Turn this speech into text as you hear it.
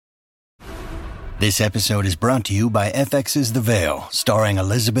This episode is brought to you by FX's The Veil, starring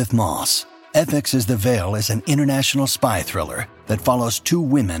Elizabeth Moss. FX's The Veil is an international spy thriller that follows two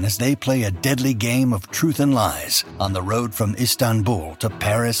women as they play a deadly game of truth and lies on the road from Istanbul to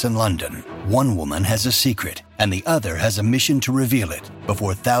Paris and London. One woman has a secret, and the other has a mission to reveal it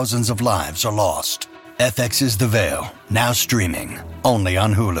before thousands of lives are lost. FX's The Veil, now streaming, only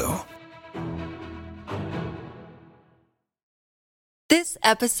on Hulu. This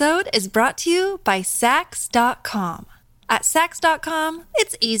episode is brought to you by Saks.com. At Saks.com,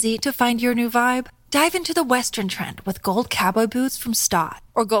 it's easy to find your new vibe. Dive into the Western trend with gold cowboy boots from Stott,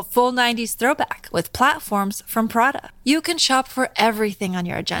 or go full 90s throwback with platforms from Prada. You can shop for everything on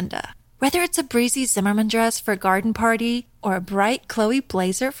your agenda, whether it's a breezy Zimmermann dress for a garden party or a bright Chloe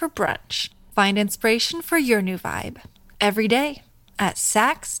blazer for brunch. Find inspiration for your new vibe every day at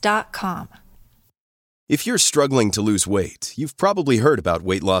Saks.com. If you're struggling to lose weight, you've probably heard about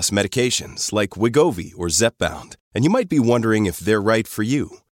weight loss medications like Wegovy or Zepbound, and you might be wondering if they're right for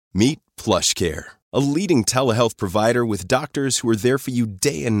you. Meet PlushCare, a leading telehealth provider with doctors who are there for you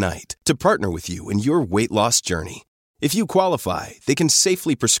day and night to partner with you in your weight loss journey. If you qualify, they can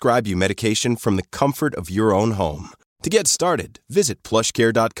safely prescribe you medication from the comfort of your own home. To get started, visit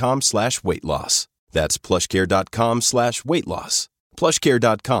plushcare.com/weightloss. That's plushcare.com/weightloss.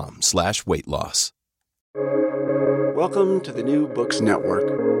 plushcare.com/weightloss. Welcome to the New Books Network.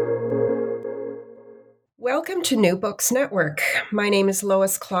 Welcome to New Books Network. My name is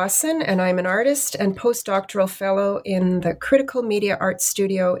Lois Clausen, and I'm an artist and postdoctoral fellow in the Critical Media Arts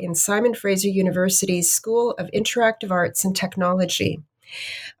Studio in Simon Fraser University's School of Interactive Arts and Technology.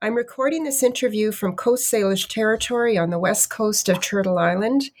 I'm recording this interview from Coast Salish territory on the west coast of Turtle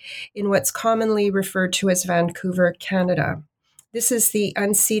Island, in what's commonly referred to as Vancouver, Canada. This is the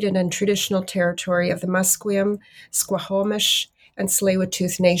unceded and traditional territory of the Musqueam, Squamish, and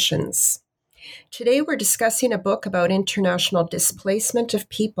Tsleil-Waututh nations. Today we're discussing a book about international displacement of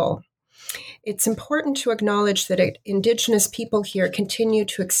people. It's important to acknowledge that Indigenous people here continue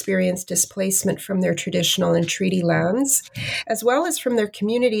to experience displacement from their traditional and treaty lands, as well as from their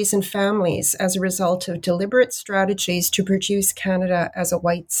communities and families as a result of deliberate strategies to produce Canada as a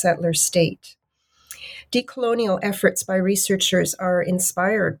white settler state. Decolonial efforts by researchers are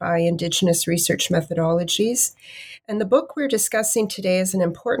inspired by Indigenous research methodologies, and the book we're discussing today is an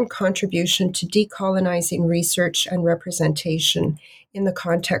important contribution to decolonizing research and representation in the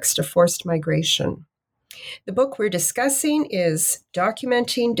context of forced migration. The book we're discussing is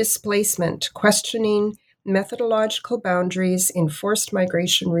Documenting Displacement, Questioning Methodological Boundaries in Forced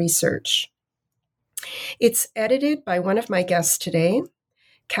Migration Research. It's edited by one of my guests today,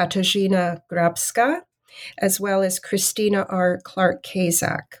 Katarzyna Grabska, as well as Christina R.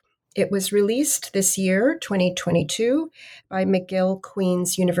 Clark-Kazak. It was released this year, 2022, by McGill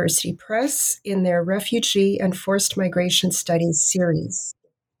Queen's University Press in their Refugee and Forced Migration Studies series.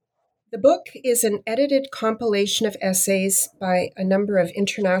 The book is an edited compilation of essays by a number of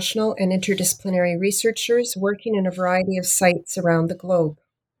international and interdisciplinary researchers working in a variety of sites around the globe.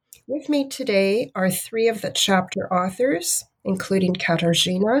 With me today are three of the chapter authors, including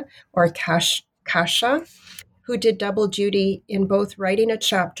Katarzyna, or Kasia, who did double duty in both writing a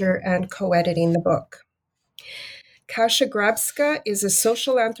chapter and co-editing the book. Kasia Grabska is a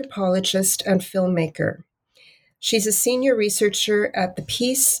social anthropologist and filmmaker. She's a senior researcher at the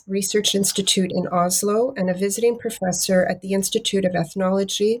Peace Research Institute in Oslo and a visiting professor at the Institute of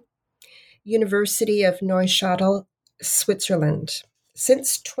Ethnology, University of Neuchâtel, Switzerland.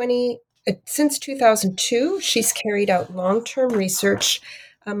 Since 2002, she's carried out long-term research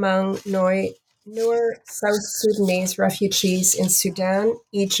among Nur South Sudanese refugees in Sudan,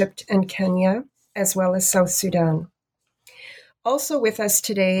 Egypt, and Kenya, as well as South Sudan. Also with us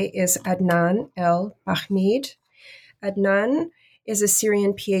today is Adnan El Bahmid. Adnan is a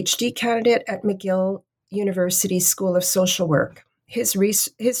Syrian PhD candidate at McGill University School of Social Work. His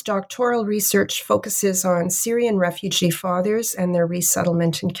doctoral research focuses on Syrian refugee fathers and their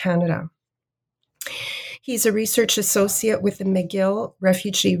resettlement in Canada. He's a research associate with the McGill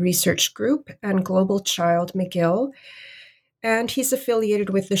Refugee Research Group and Global Child McGill, and he's affiliated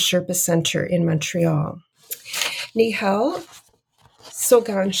with the Sherpa Center in Montreal. Nihal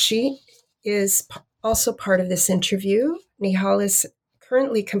Soganshi is also part of this interview. Nihal is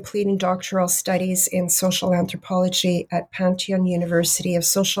currently completing doctoral studies in social anthropology at Pantheon University of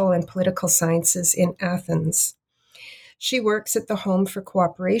Social and Political Sciences in Athens. She works at the Home for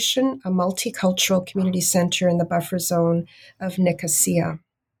Cooperation, a multicultural community center in the buffer zone of Nicosia.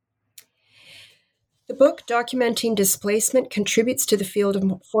 The book, Documenting Displacement, contributes to the field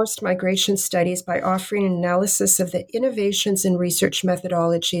of forced migration studies by offering an analysis of the innovations in research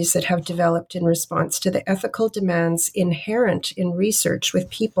methodologies that have developed in response to the ethical demands inherent in research with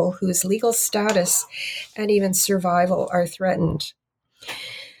people whose legal status and even survival are threatened.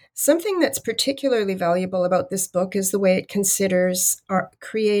 Something that's particularly valuable about this book is the way it considers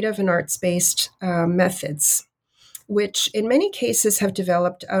creative and arts-based methods, which in many cases have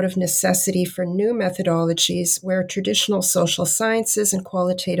developed out of necessity for new methodologies where traditional social sciences and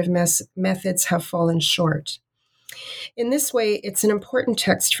qualitative methods have fallen short. In this way, it's an important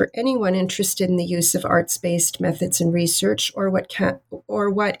text for anyone interested in the use of arts-based methods in research, or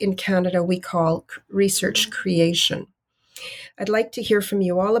what in Canada we call research creation. I'd like to hear from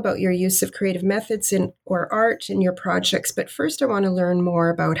you all about your use of creative methods or art in your projects, but first I want to learn more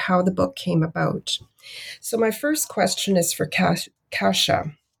about how the book came about. So my first question is for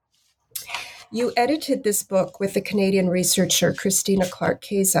Kasia. You edited this book with the Canadian researcher Christina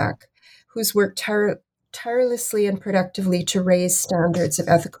Clark-Kazak, who's worked tirelessly and productively to raise standards of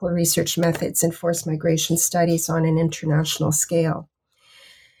ethical research methods in forced migration studies on an international scale.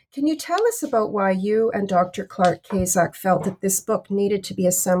 Can you tell us about why you and Dr. Clark-Kazak felt that this book needed to be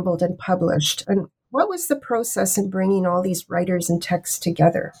assembled and published? And what was the process in bringing all these writers and texts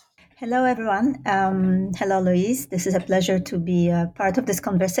together? Hello, everyone. Hello, Louise. This is a pleasure to be a part of this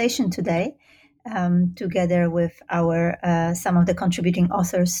conversation today, together with some of the contributing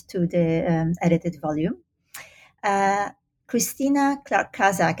authors to the edited volume. Christina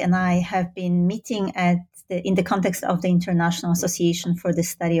Clark-Kazak and I have been meeting in the context of the International Association for the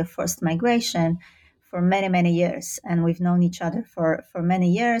Study of Forced Migration for many, many years. And we've known each other for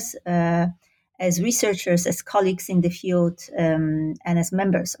many years as researchers, as colleagues in the field, and as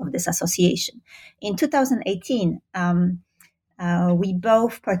members of this association. In 2018, we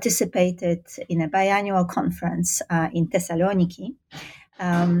both participated in a biannual conference in Thessaloniki.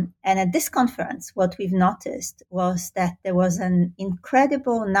 And at this conference, what we've noticed was that there was an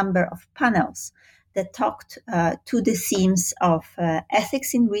incredible number of panels that talked to the themes of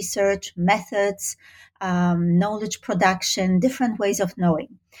ethics in research, methods, knowledge production, different ways of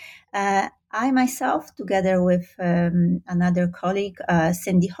knowing. I myself, together with another colleague,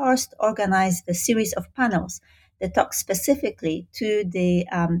 Cindy Horst, organized a series of panels that talk specifically to the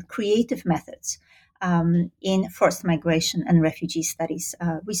creative methods in forced migration and refugee studies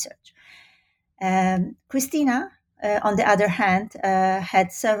research. Christina, on the other hand,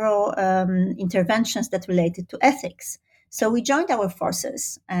 had several interventions that related to ethics. So we joined our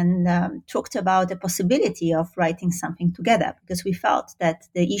forces and talked about the possibility of writing something together, because we felt that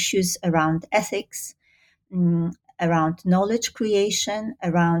the issues around ethics, around knowledge creation,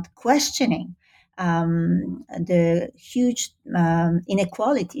 around questioning the huge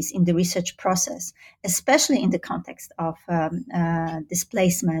inequalities in the research process, especially in the context of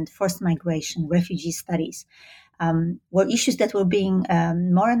displacement, forced migration, refugee studies, were issues that were being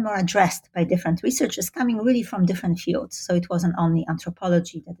more and more addressed by different researchers coming really from different fields. So it wasn't only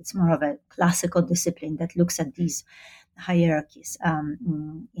anthropology, that it's more of a classical discipline that looks at these hierarchies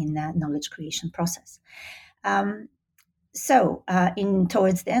in the knowledge creation process. So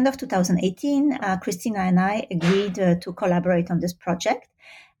towards the end of 2018, Christina and I agreed to collaborate on this project.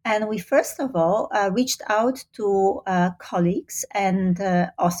 And we first of all reached out to colleagues and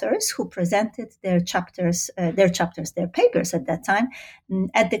authors who presented their papers at that time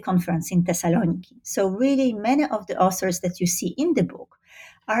at the conference in Thessaloniki. So really many of the authors that you see in the book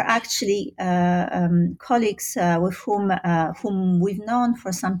are actually colleagues with whom we've known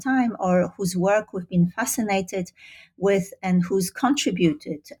for some time, or whose work we've been fascinated with, and who's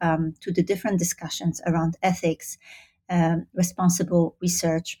contributed to the different discussions around ethics, responsible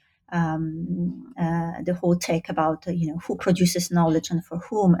research, the whole take about who produces knowledge and for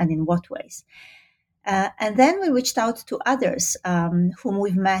whom and in what ways. And then we reached out to others whom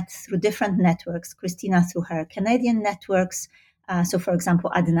we've met through different networks. Christina through her Canadian networks. So, for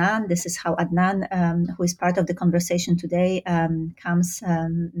example, Adnan. This is how Adnan, who is part of the conversation today, comes to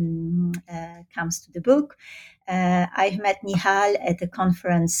the book. I've met Nihal at a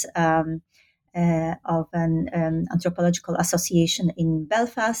conference of an anthropological association in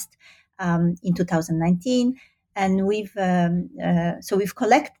Belfast in 2019, and we've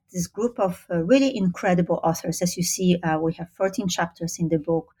collected this group of really incredible authors. As you see, we have 14 chapters in the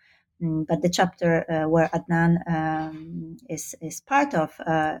book, but the chapter where Adnan is part of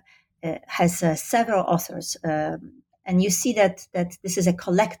has several authors, and you see that this is a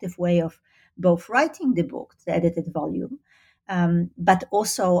collective way of both writing the book, the edited volume, but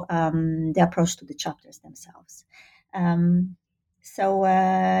also the approach to the chapters themselves. So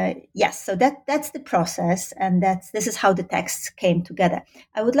yes, so that's the process, and this is how the texts came together.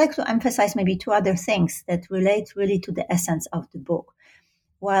 I would like to emphasize maybe two other things that relate really to the essence of the book.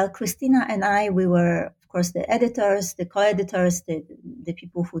 While Christina and I, we were of course the editors, the co-editors, the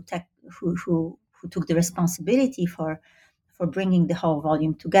people who took the responsibility for bringing the whole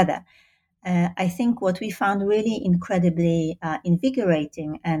volume together. I think what we found really incredibly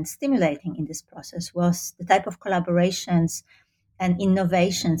invigorating and stimulating in this process was the type of collaborations and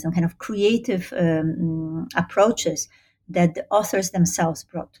innovations and kind of creative approaches that the authors themselves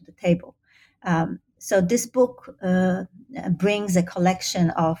brought to the table. So this book brings a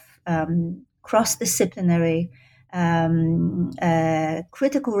collection of cross-disciplinary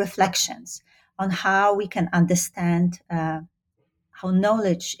critical reflections on how we can understand how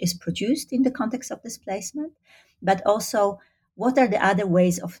knowledge is produced in the context of displacement, but also what are the other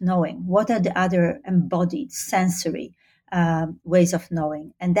ways of knowing? What are the other embodied sensory ways of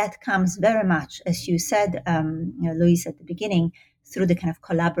knowing? And that comes very much, as you said, Louise, at the beginning, through the kind of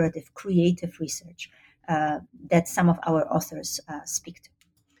collaborative, creative research that some of our authors speak to.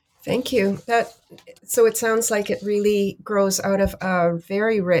 Thank you. So it sounds like it really grows out of a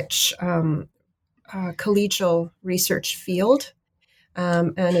very rich collegial research field,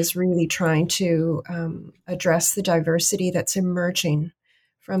 and is really trying to address the diversity that's emerging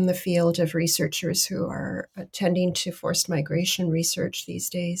from the field of researchers who are attending to forced migration research these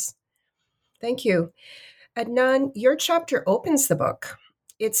days. Thank you. Adnan, your chapter opens the book.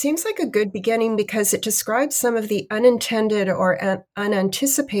 It seems like a good beginning because it describes some of the unintended or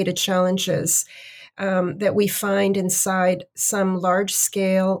unanticipated challenges that we find inside some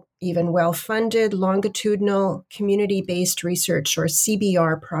large-scale, even well-funded, longitudinal, community-based research, or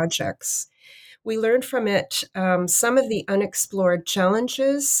CBR projects. We learned from it some of the unexplored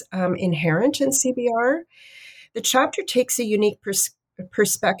challenges inherent in CBR. The chapter takes a unique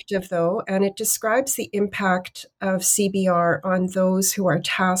perspective, though, and it describes the impact of CBR on those who are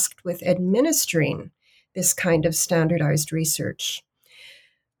tasked with administering this kind of standardized research,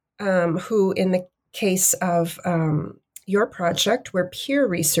 who, in the case of your project, were peer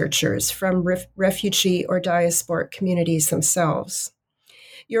researchers from refugee or diasporic communities themselves.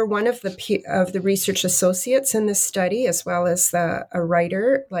 You're one of the research associates in this study, as well as a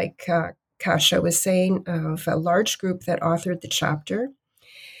writer, like Kasia was saying, of a large group that authored the chapter.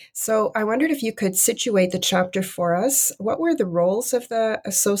 So I wondered if you could situate the chapter for us. What were the roles of the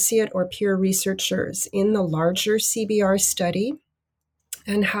associate or peer researchers in the larger CBR study?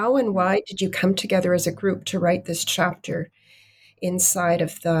 And how and why did you come together as a group to write this chapter inside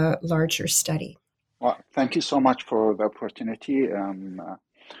of the larger study? Well, thank you so much for the opportunity.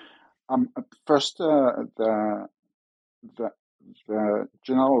 First, the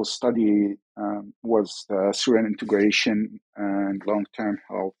general study was the Syrian integration and long-term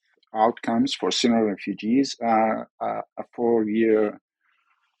health outcomes for Syrian refugees, a 4-year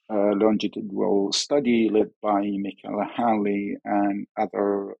longitudinal study led by Michaela Hanley and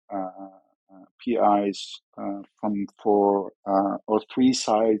other PIs from 4 or 3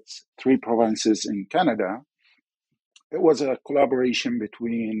 sites, 3 provinces in Canada. It was a collaboration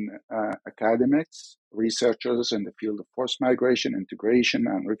between academics, researchers in the field of forced migration, integration,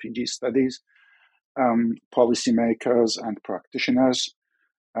 and refugee studies, policymakers and practitioners,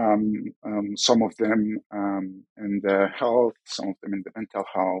 some of them in the health, some of them in the mental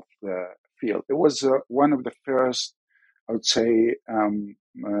health field. It was one of the first, I would say,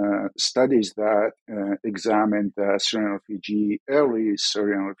 studies that examined the early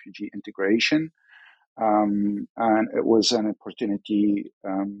Syrian refugee integration. And it was an opportunity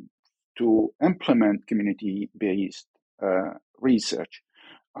to implement community-based research.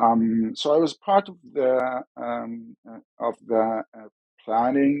 So I was part of the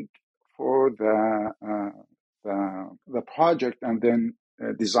planning for the project, and then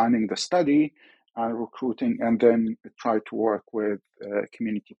designing the study and recruiting, and then try to work with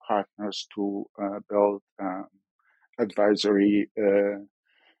community partners to build advisory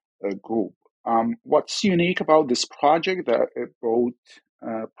group. What's unique about this project that it brought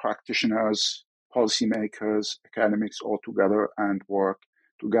practitioners, policymakers, academics all together and work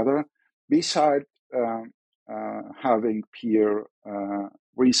together, beside having peer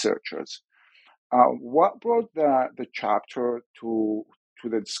researchers. What brought the chapter to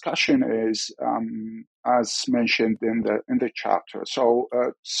the discussion is, as mentioned in the chapter. So,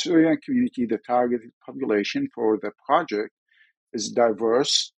 Syrian community, the targeted population for the project, is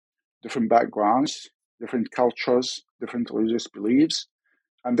diverse, different backgrounds, different cultures, different religious beliefs,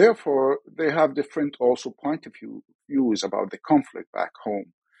 and therefore they have different also point of views about the conflict back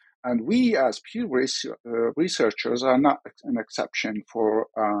home. And we, as peer researchers, are not an exception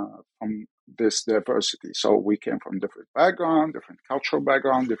from this diversity. So we came from different background, different cultural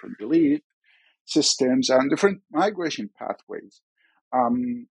background, different belief systems, and different migration pathways.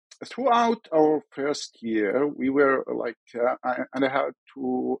 Throughout our first year, we were like, I have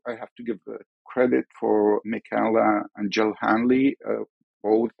to give credit for Michaela and Jill Hanley.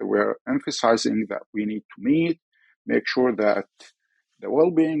 Both were emphasizing that we need to make sure that the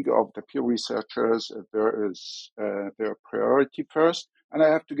well-being of the peer researchers there is their priority first. And I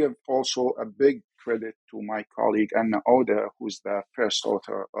have to give also a big credit to my colleague Anna Oda, who's the first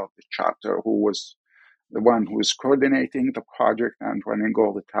author of the chapter, who was the one who is coordinating the project and running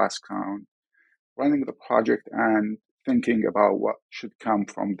all the tasks on running the project and thinking about what should come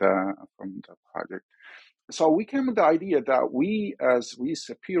from the project. So we came with the idea that we, as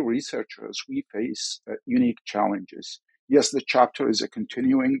peer researchers, we face unique challenges. Yes, the chapter is a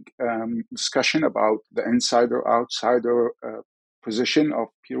continuing discussion about the insider-outsider position of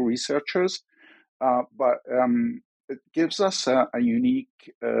peer researchers, but it gives us a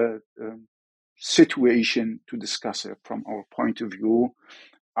unique situation to discuss it from our point of view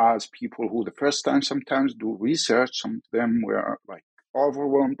as people who the first time sometimes do research. Some of them were like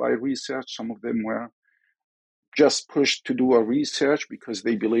overwhelmed by research. Some of them were just pushed to do a research because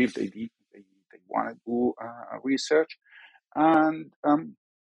they believe they want to do research. And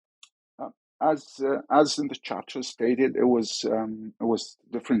as in the chapter stated, it was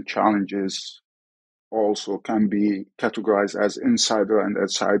different challenges also can be categorized as insider and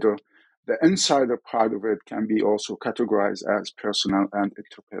outsider. The insider part of it can be also categorized as personal and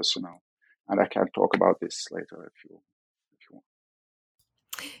interpersonal. And I can talk about this later if you want.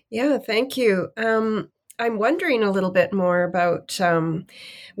 Yeah, thank you. I'm wondering a little bit more about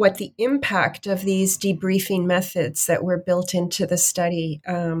what the impact of these debriefing methods that were built into the study,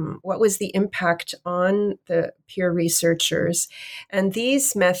 what was the impact on the peer researchers? And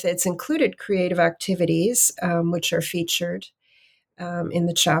these methods included creative activities, which are featured in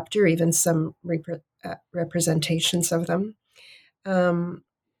the chapter, even some representations of them. Do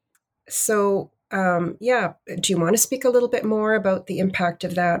you want to speak a little bit more about the impact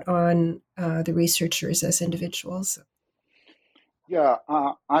of that on the researchers as individuals? Yeah,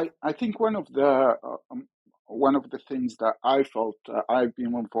 I think one of the things that I felt I've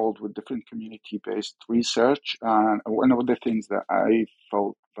been involved with different community-based research, and one of the things that I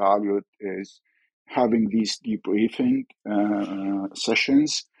felt valued is having these debriefing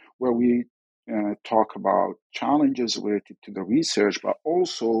sessions where we talk about challenges related to the research, but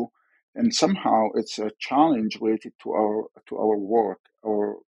also, and somehow it's a challenge related to our work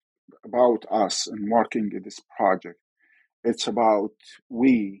or about us and working in this project. It's about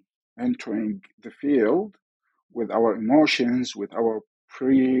we entering the field with our emotions, with our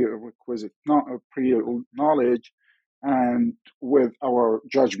prerequisite pre-knowledge, and with our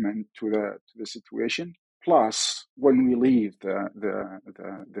judgment to the situation. Plus, when we leave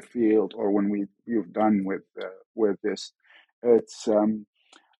the field, or when we've done with this, it's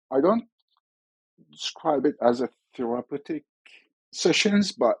I don't describe it as a therapeutic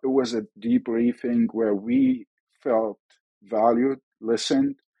sessions, but it was a debriefing where we felt valued,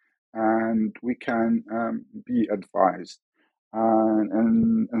 listened, and we can be advised.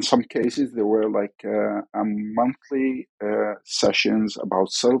 And in some cases, there were like a monthly sessions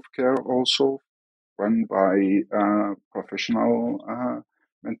about self-care also, run by professional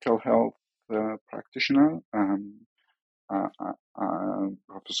mental health practitioner,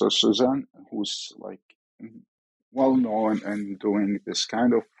 Professor Suzanne, who's like well known and doing this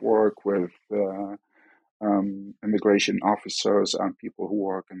kind of work with immigration officers and people who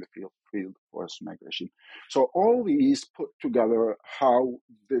work in the field force migration. So all these put together how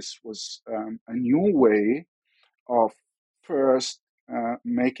this was a new way of first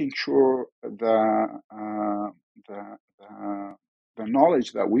making sure the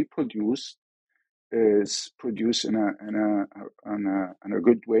knowledge that we produce is produced in a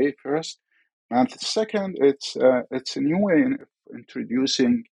good way first, and second, it's a new way of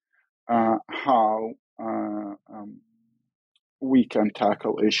introducing how we can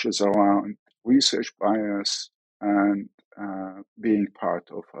tackle issues around research bias and being part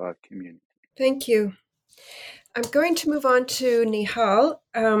of a community. Thank you. I'm going to move on to Nihal.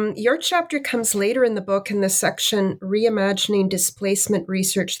 Your chapter comes later in the book in the section Reimagining Displacement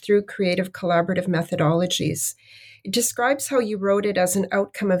Research Through Creative Collaborative Methodologies. It describes how you wrote it as an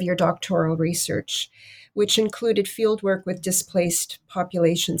outcome of your doctoral research, which included fieldwork with displaced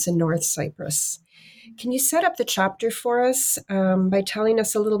populations in North Cyprus. Can you set up the chapter for us by telling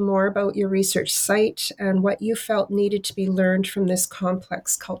us a little more about your research site and what you felt needed to be learned from this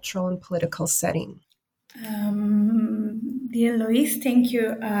complex cultural and political setting? Dear Louise, thank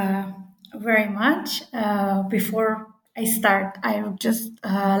you very much. Before I start, I would just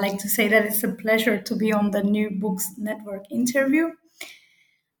like to say that it's a pleasure to be on the New Books Network interview.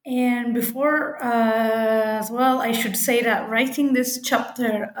 And before as well, I should say that writing this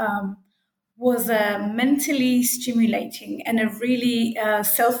chapter was mentally stimulating and a really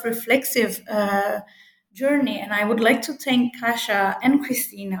self-reflexive journey. And I would like to thank Kasia and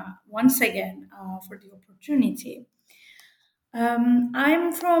Christina once again for the opportunity.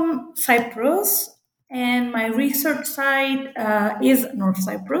 I'm from Cyprus, and my research site is North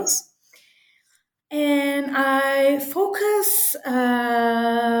Cyprus. And I focus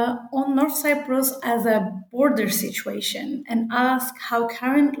on North Cyprus as a border situation and ask how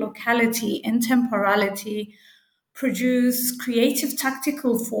current locality and temporality produce creative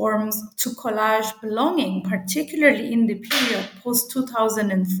tactical forms to collage belonging, particularly in the period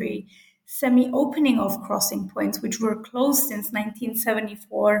post-2003, semi-opening of crossing points, which were closed since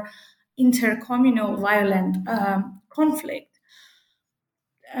 1974, intercommunal violent conflict.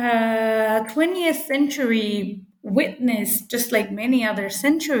 20th century witnessed, just like many other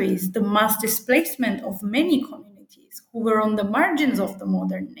centuries, the mass displacement of many communities who were on the margins of the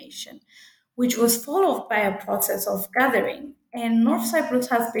modern nation, which was followed by a process of gathering. And North Cyprus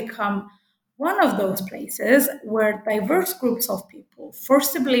has become one of those places where diverse groups of people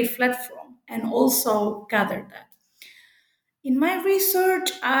forcibly fled from and also gathered at. In my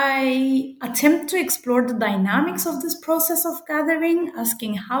research, I attempt to explore the dynamics of this process of gathering,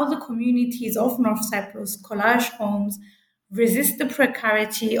 asking how the communities of North Cyprus collage homes resist the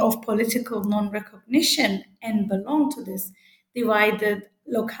precarity of political non-recognition and belong to this divided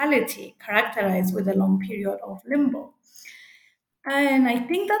locality characterized with a long period of limbo. And I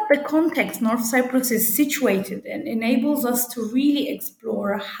think that the context North Cyprus is situated in enables us to really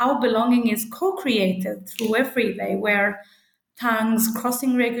explore how belonging is co-created through everyday, where tongues,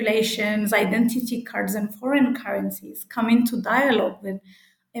 crossing regulations, identity cards, and foreign currencies come into dialogue with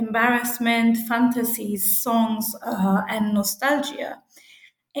embarrassment, fantasies, songs, and nostalgia.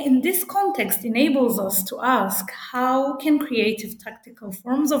 And this context enables us to ask how can creative tactical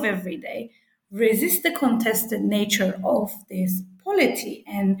forms of everyday resist the contested nature of this polity,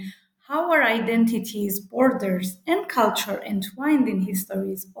 and how are identities, borders, and culture entwined in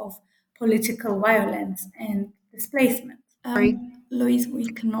histories of political violence and displacement. Louise, we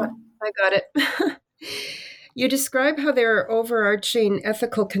cannot. I got it. You describe how there are overarching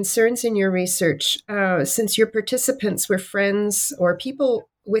ethical concerns in your research, since your participants were friends or people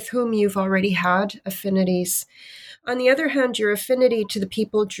with whom you've already had affinities. On the other hand, your affinity to the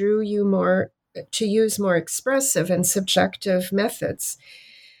people drew you more to use more expressive and subjective methods.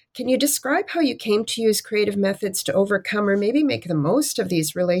 Can you describe how you came to use creative methods to overcome or maybe make the most of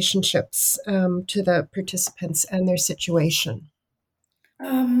these relationships to the participants and their situation?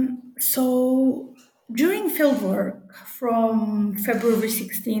 So during fieldwork from February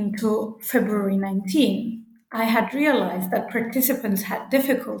 16 to February 19, I had realized that participants had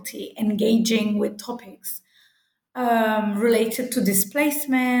difficulty engaging with topics related to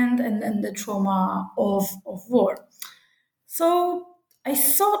displacement and the trauma of war. So I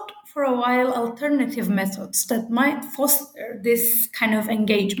sought for a while alternative methods that might foster this kind of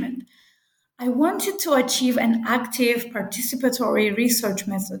engagement. I wanted to achieve an active participatory research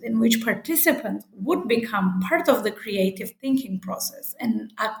method in which participants would become part of the creative thinking process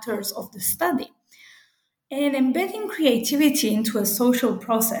and actors of the study. And embedding creativity into a social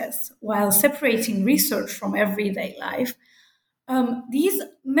process while separating research from everyday life, these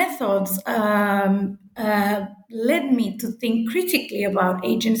methods led me to think critically about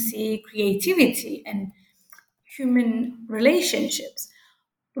agency, creativity, and human relationships.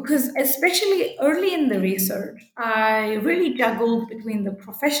 Because, especially early in the research, I really juggled between the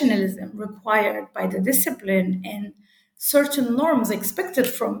professionalism required by the discipline and certain norms expected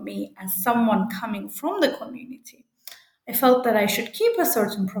from me as someone coming from the community. I felt that I should keep a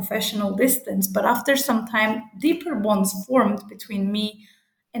certain professional distance, but after some time, deeper bonds formed between me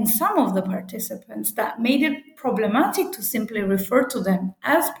and some of the participants that made it problematic to simply refer to them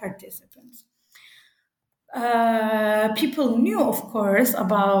as participants. People knew, of course,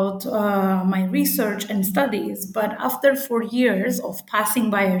 about my research and studies, but after 4 years of passing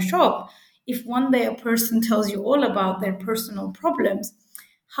by a shop, if one day a person tells you all about their personal problems,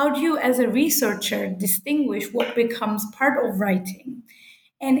 how do you, as a researcher, distinguish what becomes part of writing?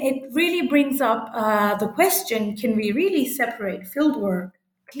 And it really brings up the question, can we really separate fieldwork,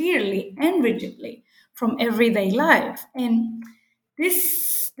 clearly and rigidly from everyday life. And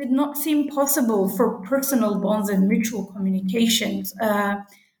this did not seem possible for personal bonds, and mutual communications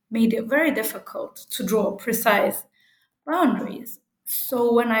made it very difficult to draw precise boundaries.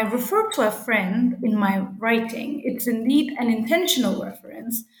 So when I refer to a friend in my writing, it's indeed an intentional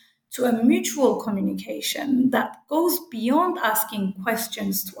reference to a mutual communication that goes beyond asking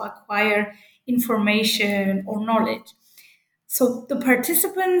questions to acquire information or knowledge. So the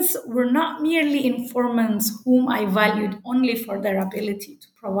participants were not merely informants whom I valued only for their ability to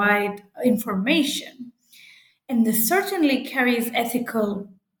provide information. And this certainly carries ethical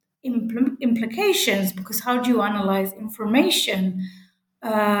implications, because how do you analyze information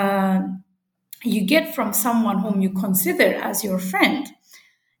you get from someone whom you consider as your friend?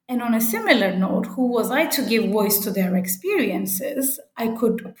 And on a similar note, who was I to give voice to their experiences? I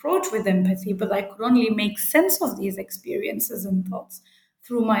could approach with empathy, but I could only make sense of these experiences and thoughts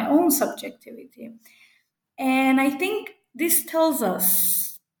through my own subjectivity. And I think this tells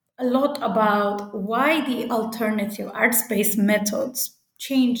us a lot about why the alternative arts-based methods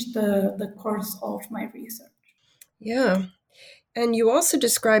changed the course of my research. Yeah. And you also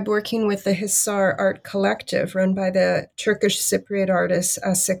describe working with the Hisar Art Collective, run by the Turkish Cypriot artist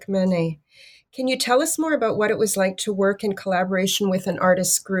Asik Mene. Can you tell us more about what it was like to work in collaboration with an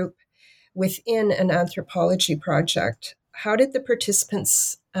artist group within an anthropology project? How did the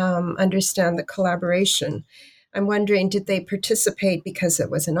participants understand the collaboration? I'm wondering, did they participate because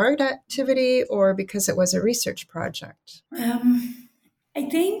it was an art activity or because it was a research project? I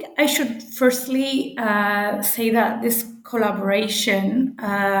think I should firstly say that this collaboration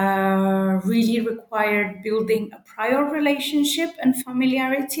really required building a prior relationship and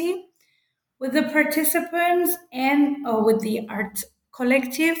familiarity with the participants and with the art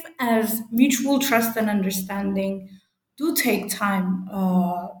collective, as mutual trust and understanding do take time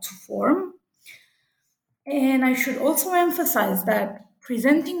to form. And I should also emphasize that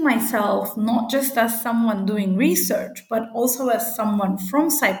presenting myself not just as someone doing research, but also as someone from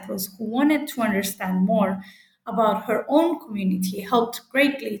Cyprus who wanted to understand more about her own community helped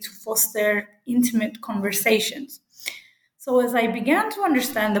greatly to foster intimate conversations. So, as I began to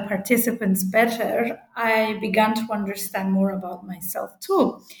understand the participants better, I began to understand more about myself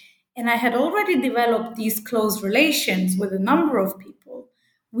too. And I had already developed these close relations with a number of people,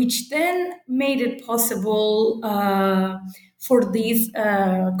 which then made it possible for these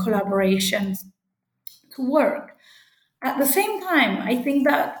collaborations to work. At the same time, I think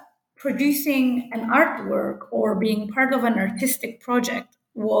that producing an artwork or being part of an artistic project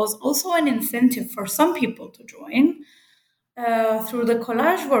was also an incentive for some people to join. Through the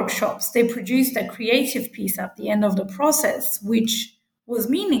collage workshops, they produced a creative piece at the end of the process, which was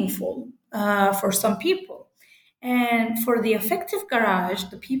meaningful for some people. And for the affective garage,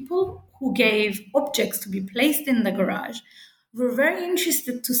 the people who gave objects to be placed in the garage were very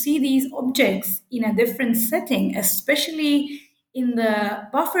interested to see these objects in a different setting, especially in the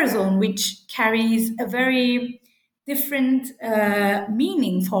buffer zone, which carries a very different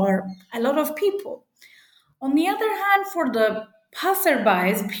meaning for a lot of people. On the other hand, for the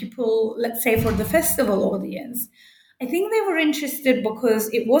passerbys, people, let's say for the festival audience, I think they were interested because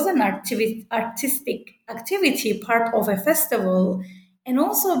it was an artistic activity, part of a festival, and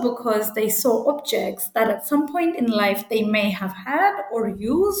also because they saw objects that at some point in life they may have had or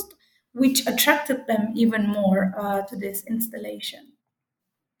used, which attracted them even more to this installation.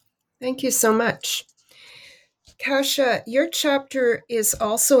 Thank you so much. Kasia, your chapter is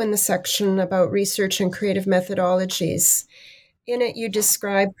also in the section about research and creative methodologies. In it, you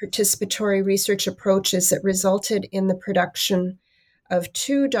describe participatory research approaches that resulted in the production of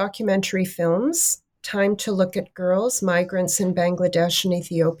 2 documentary films, Time to Look at Girls, Migrants in Bangladesh and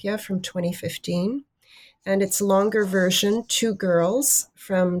Ethiopia from 2015, and its longer version, 2 Girls,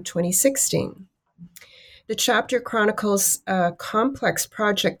 from 2016. The chapter chronicles a complex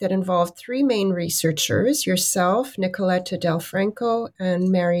project that involved 3 main researchers, yourself, Nicoletta Del Franco,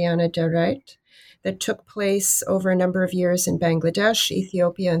 and Mariana Dereit, that took place over a number of years in Bangladesh,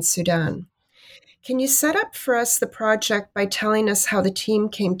 Ethiopia, and Sudan. Can you set up for us the project by telling us how the team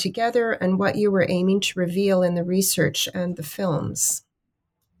came together and what you were aiming to reveal in the research and the films?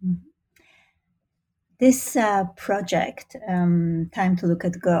 This project, Time to Look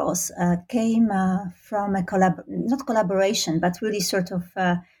at Girls, came from a not collaboration, but really sort of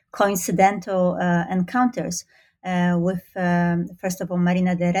coincidental encounters with, first of all,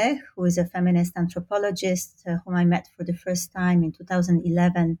 Marina Dereit, who is a feminist anthropologist whom I met for the first time in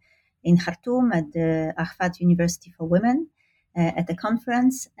 2011 in Khartoum at the Arfat University for Women. at the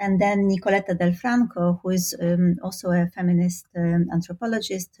conference. And then Nicoletta Del Franco, who is also a feminist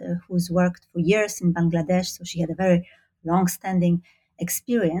anthropologist who's worked for years in Bangladesh. So she had a very long-standing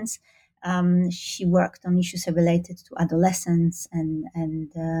experience. She worked on issues related to adolescence and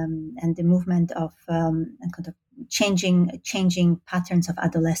the movement of kind of changing patterns of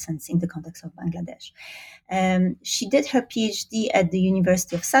adolescence in the context of Bangladesh. She did her PhD at the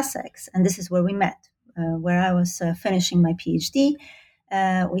University of Sussex, and this is where we met, where I was finishing my PhD.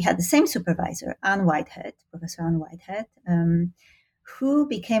 We had the same supervisor, Anne Whitehead, Professor Anne Whitehead, who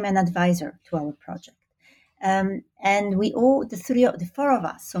became an advisor to our project. And we all, the four of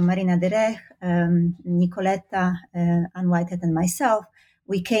us, so Marina Derech, Nicoletta, Anne Whitehead, and myself,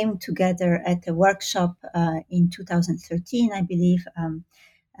 we came together at a workshop in 2013, I believe,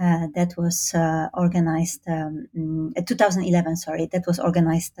 that was organized, 2011, sorry, that was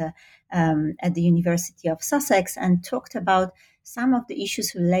organized at the University of Sussex and talked about some of the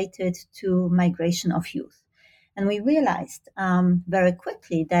issues related to migration of youth. And we realized very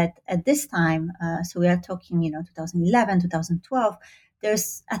quickly that at this time, so we are talking, 2011, 2012,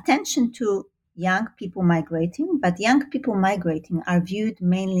 there's attention to young people migrating, but young people migrating are viewed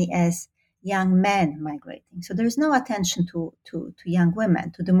mainly as young men migrating. So there's no attention to young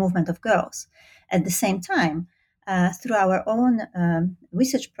women, to the movement of girls. At the same time, through our own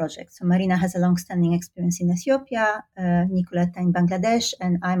research projects, so Marina has a long-standing experience in Ethiopia, Nicoletta in Bangladesh,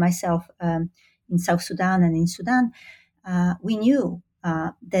 and I myself in South Sudan and in Sudan, we knew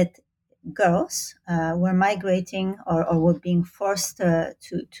that girls were migrating or were being forced to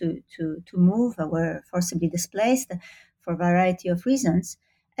move, or were forcibly displaced for a variety of reasons,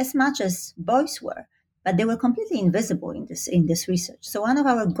 as much as boys were, but they were completely invisible in this research. So one of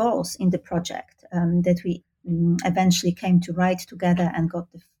our goals in the project that we eventually came to write together and got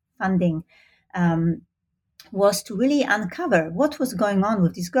the funding was to really uncover what was going on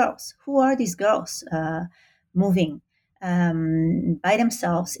with these girls. Who are these girls moving by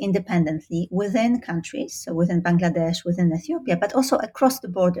themselves independently within countries, so within Bangladesh, within Ethiopia, but also across the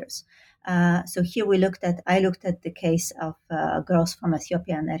borders. So here I looked at the case of girls from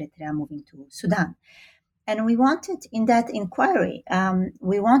Ethiopia and Eritrea moving to Sudan. And we wanted, in that inquiry,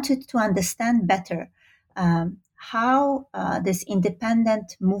 we wanted to understand better how this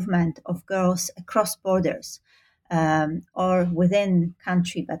independent movement of girls across borders or within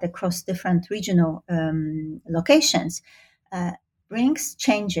country, but across different regional locations, brings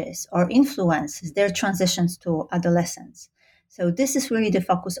changes or influences their transitions to adolescence. So this is really the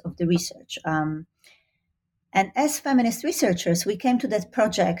focus of the research. And as feminist researchers, we came to that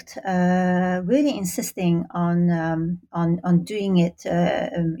project really insisting on doing it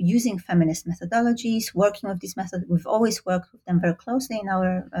using feminist methodologies, working with these methods. We've always worked with them very closely in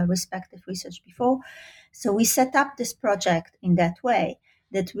our respective research before. So we set up this project in that way,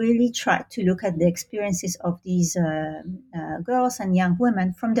 that really tried to look at the experiences of these girls and young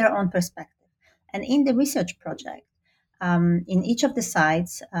women from their own perspective. And in the research project, in each of the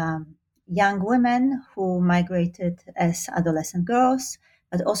sites, young women who migrated as adolescent girls,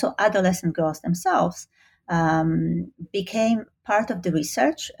 but also adolescent girls themselves, became part of the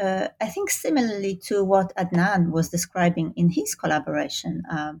research. I think similarly to what Adnan was describing in his collaboration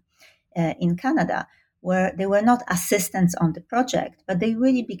in Canada, where they were not assistants on the project, but they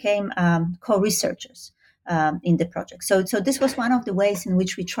really became co-researchers in the project. So this was one of the ways in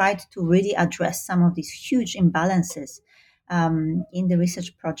which we tried to really address some of these huge imbalances in the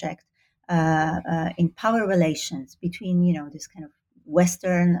research project. In power relations between, this kind of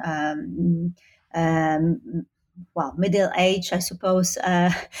Western, middle age, I suppose,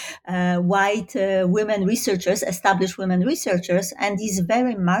 white women researchers, established women researchers, and these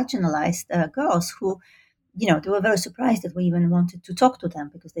very marginalized girls who, they were very surprised that we even wanted to talk to them,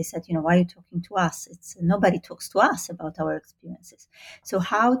 because they said, why are you talking to us? Nobody talks to us about our experiences. So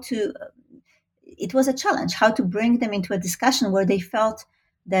it was a challenge, how to bring them into a discussion where they felt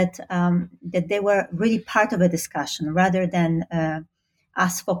that they were really part of a discussion rather than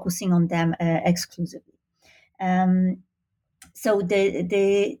us focusing on them exclusively. So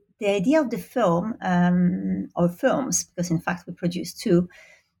the idea of the film or films, because in fact we produced two,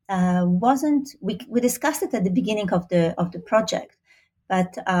 we discussed it at the beginning of the project,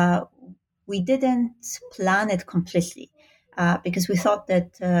 but we didn't plan it completely. Because we thought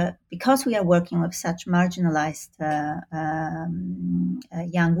that because we are working with such marginalized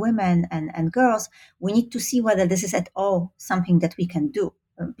young women and girls, we need to see whether this is at all something that we can do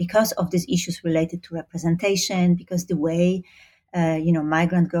because of these issues related to representation, because the way,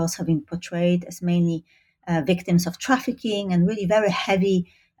 migrant girls have been portrayed as mainly victims of trafficking and really very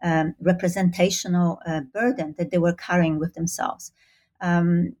heavy representational burden that they were carrying with themselves.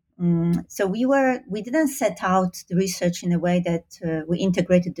 So we didn't set out the research in a way that we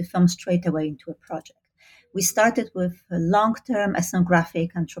integrated the film straight away into a project. We started with long-term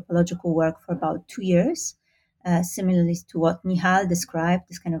ethnographic anthropological work for about 2 years, similarly to what Nihal described,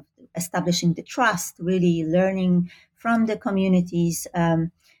 this kind of establishing the trust, really learning from the communities,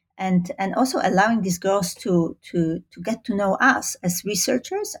 and also allowing these girls to get to know us as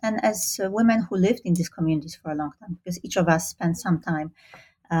researchers and as women who lived in these communities for a long time, because each of us spent some time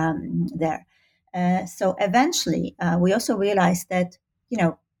there. So eventually, we also realized that,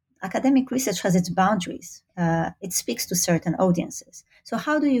 academic research has its boundaries. It speaks to certain audiences. So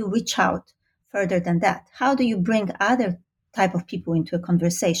how do you reach out further than that? How do you bring other type of people into a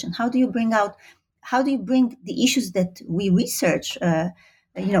conversation? How do you bring the issues that we research,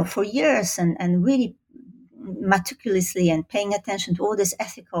 for years and really meticulously and paying attention to all these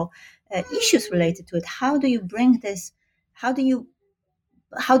ethical issues related to it? How do you bring this? How do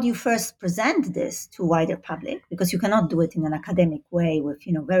you first present this to wider public? Because you cannot do it in an academic way with,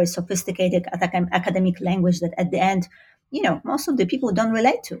 very sophisticated academic language that at the end, most of the people don't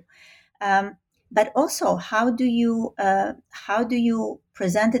relate to. But also, how do you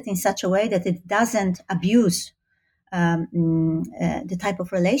present it in such a way that it doesn't abuse the type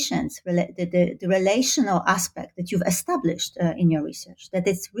of relations, the relational aspect that you've established in your research, that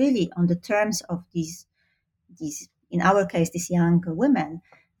it's really on the terms of these, in our case, these young women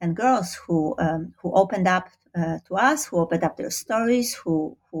and girls who opened up to us, who opened up their stories,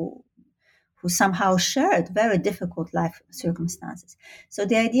 who somehow shared very difficult life circumstances. So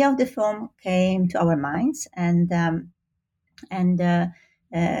the idea of the film came to our minds, and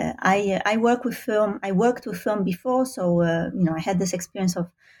I work with film. I worked with film before, so I had this experience of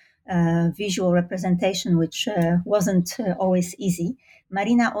visual representation, which wasn't always easy.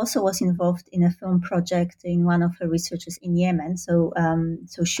 Marina also was involved in a film project in one of her researches in Yemen, so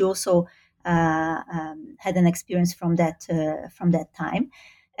she also had an experience from that time,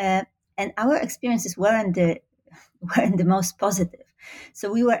 and our experiences weren't the most positive.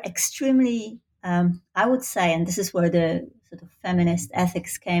 So we were extremely, I would say, and this is where the sort of feminist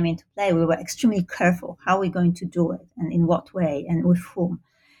ethics came into play. We were extremely careful how we're going to do it and in what way and with whom.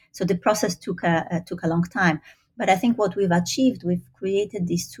 So the process took a long time. But I think what we've achieved, we've created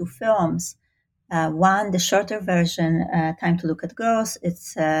these two films. One, the shorter version, Time to Look at Girls.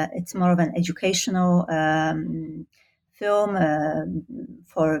 It's more of an educational film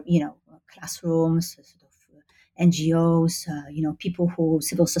for classrooms, sort of NGOs,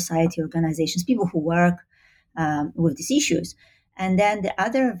 civil society organizations, people who work with these issues. And then the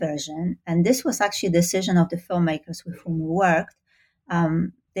other version, and this was actually a decision of the filmmakers with whom we worked.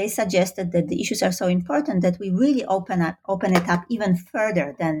 They suggested that the issues are so important that we really open it up even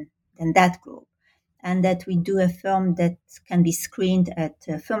further than that group, and that we do a film that can be screened at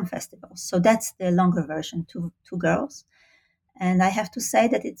film festivals. So that's the longer version, Two Girls. And I have to say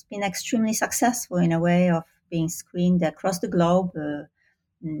that it's been extremely successful in a way of being screened across the globe,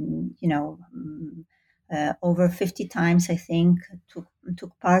 over 50 times, I think,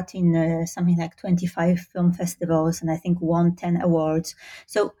 took part in something like 25 film festivals, and I think won 10 awards.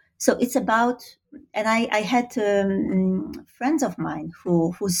 So it's about, and I had friends of mine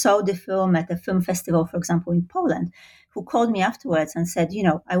who saw the film at a film festival, for example, in Poland, who called me afterwards and said,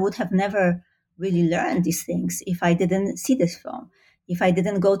 I would have never really learned these things if I didn't see this film, if I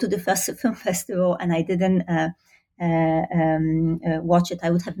didn't go to the film festival and I didn't watch it, I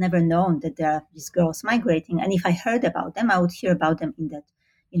would have never known that there are these girls migrating. And if I heard about them, I would hear about them in that,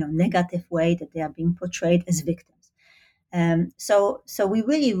 negative way that they are being portrayed as victims. So we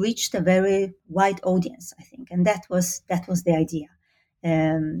really reached a very wide audience, I think, and that was the idea.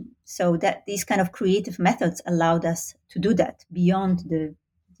 So that these kind of creative methods allowed us to do that beyond the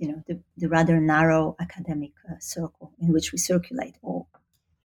rather narrow academic circle in which we circulate all.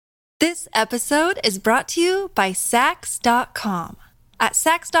 This episode is brought to you by Saks.com. At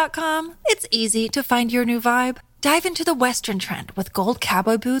Saks.com, it's easy to find your new vibe. Dive into the Western trend with gold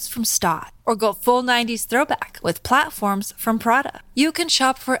cowboy boots from Stott, or go full 90s throwback with platforms from Prada. You can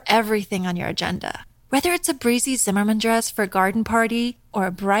shop for everything on your agenda, whether it's a breezy Zimmermann dress for a garden party or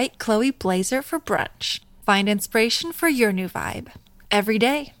a bright Chloe blazer for brunch. Find inspiration for your new vibe every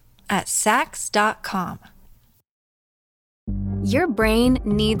day at Saks.com. Your brain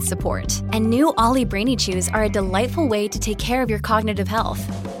needs support, and new Ollie Brainy Chews are a delightful way to take care of your cognitive health.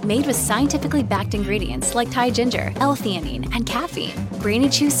 Made with scientifically backed ingredients like Thai ginger, L-theanine, and caffeine, Brainy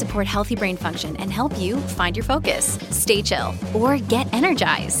Chews support healthy brain function and help you find your focus, stay chill, or get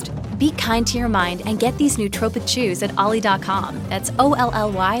energized. Be kind to your mind and get these nootropic chews at olly.com. That's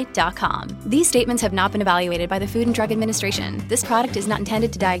OLLY.com. These statements have not been evaluated by the Food and Drug Administration. This product is not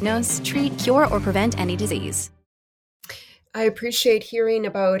intended to diagnose, treat, cure, or prevent any disease. I appreciate hearing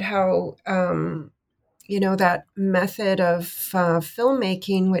about how, that method of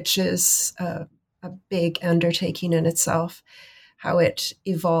filmmaking, which is a big undertaking in itself, how it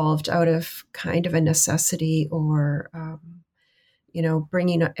evolved out of kind of a necessity or,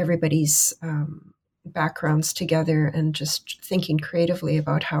 bringing everybody's backgrounds together and just thinking creatively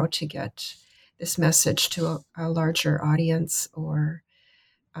about how to get this message to a larger audience or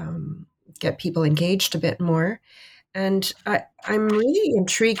get people engaged a bit more. And I'm really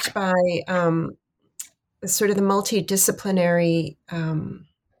intrigued by sort of the multidisciplinary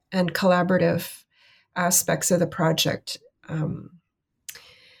and collaborative aspects of the project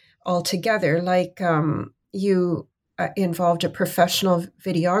altogether. Like you involved a professional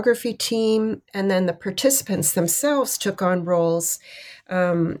videography team, and then the participants themselves took on roles.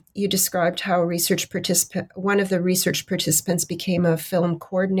 You described how one of the research participants became a film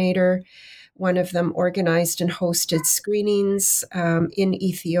coordinator. One of them organized and hosted screenings in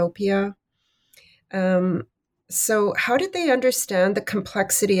Ethiopia. So how did they understand the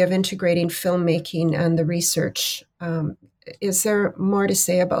complexity of integrating filmmaking and the research? Is there more to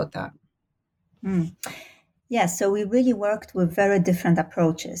say about that? Yeah, so we really worked with very different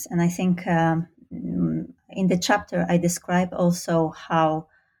approaches. And I think in the chapter, I describe also how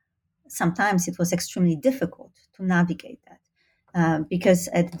sometimes it was extremely difficult to navigate that. Because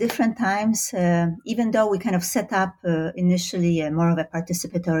at different times, even though we kind of set up initially more of a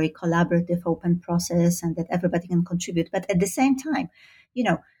participatory, collaborative, open process and that everybody can contribute, but at the same time,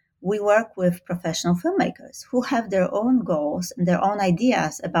 we work with professional filmmakers who have their own goals and their own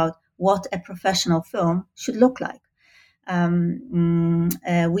ideas about what a professional film should look like.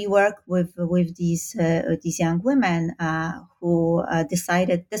 We work with these young women who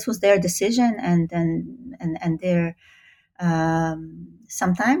decided this was their decision, and their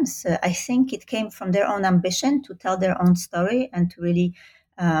sometimes I think it came from their own ambition to tell their own story and to really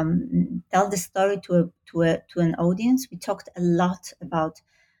tell the story to an audience. We talked a lot about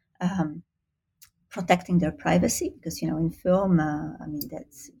protecting their privacy because in film,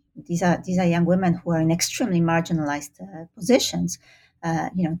 these are young women who are in extremely marginalized positions.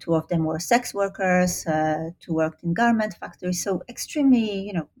 Two of them were sex workers, two worked in garment factories, so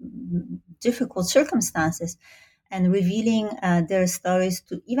extremely difficult circumstances. And revealing their stories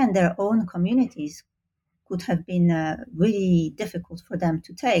to even their own communities could have been really difficult for them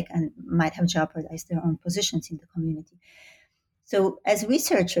to take and might have jeopardized their own positions in the community. So as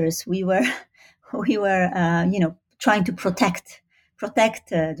researchers, we were trying to protect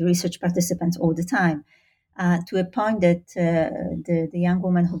the research participants all the time, to a point that the young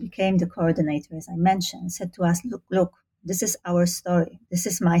woman who became the coordinator, as I mentioned, said to us, look, this is our story. This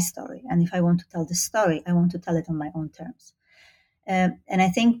is my story. And if I want to tell the story, I want to tell it on my own terms. And I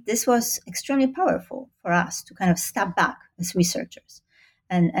think this was extremely powerful for us to kind of step back as researchers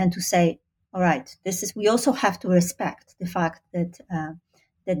and to say, all right, we also have to respect the fact that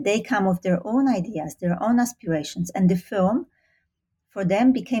they come with their own ideas, their own aspirations, and the film for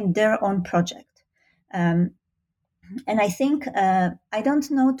them became their own project. And I think, I don't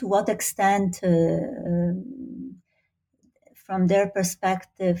know to what extent from their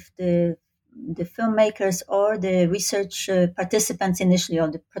perspective, the filmmakers or the research participants initially, or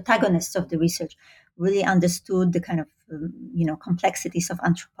the protagonists of the research, really understood the kind of complexities of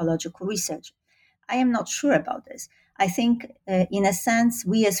anthropological research. I am not sure about this. I think, in a sense,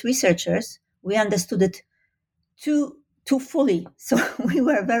 we as researchers, we understood it too fully. So we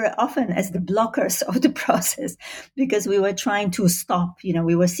were very often as the blockers of the process because we were trying to stop.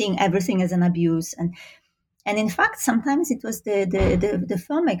 We were seeing everything as an abuse. And in fact, sometimes it was the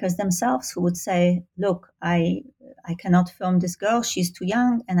filmmakers themselves who would say, look, I cannot film this girl. She's too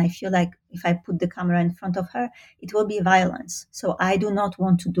young. And I feel like if I put the camera in front of her, it will be violence. So I do not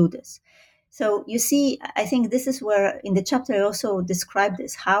want to do this. So you see, I think this is where in the chapter I also describe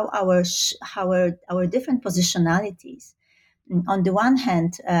this, how our different positionalities, on the one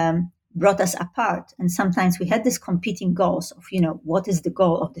hand, brought us apart. And sometimes we had these competing goals of, what is the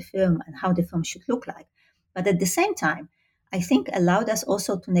goal of the film and how the film should look like. But at the same time, I think allowed us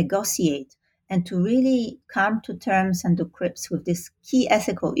also to negotiate and to really come to terms and to grips with these key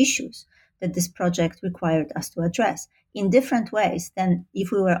ethical issues that this project required us to address in different ways than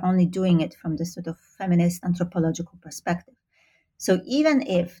if we were only doing it from this sort of feminist anthropological perspective. So even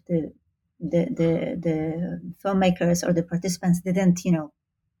if the filmmakers or the participants didn't,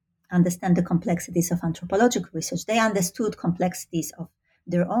 understand the complexities of anthropological research, they understood complexities of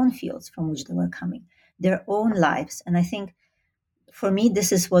their own fields from which they were coming, their own lives. And I think for me,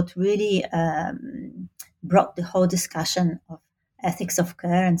 this is what really brought the whole discussion of ethics of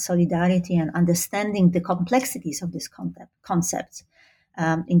care and solidarity and understanding the complexities of these concepts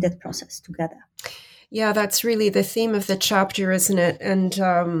in that process together. Yeah, that's really the theme of the chapter, isn't it?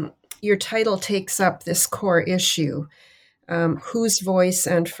 And your title takes up this core issue, whose voice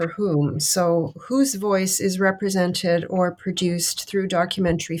and for whom. So whose voice is represented or produced through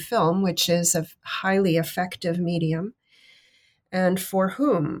documentary film, which is a highly effective medium, and for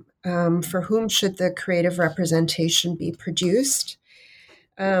whom? For whom should the creative representation be produced?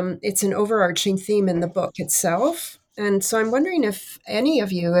 It's an overarching theme in the book itself. And so I'm wondering if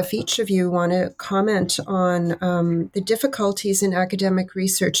each of you want to comment on the difficulties in academic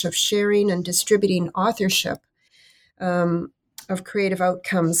research of sharing and distributing authorship of creative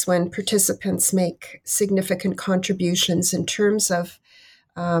outcomes when participants make significant contributions in terms of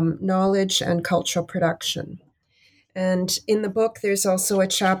knowledge and cultural production. And in the book, there's also a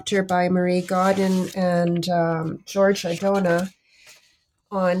chapter by Marie Godin and George Adona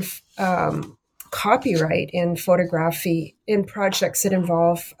on copyright in photography in projects that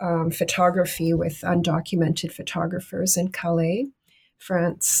involve photography with undocumented photographers in Calais,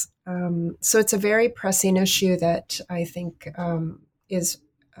 France. So it's a very pressing issue that I think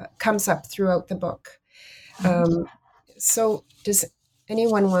comes up throughout the book. So does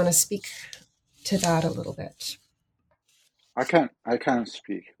anyone want to speak to that a little bit? I can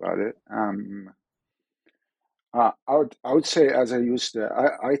speak about it. I would say, as I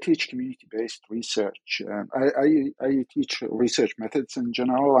teach community-based research. I teach research methods in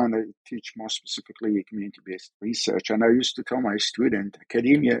general, and I teach more specifically community-based research. And I used to tell my student,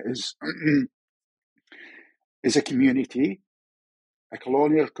 academia is is a community, a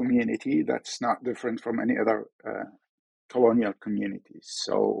colonial community that's not different from any other colonial communities.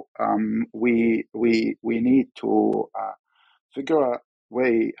 So we need to figure out a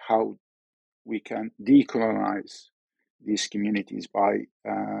way how we can decolonize these communities by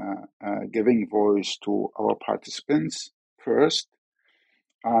giving voice to our participants first,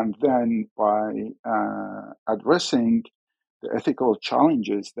 and then by addressing the ethical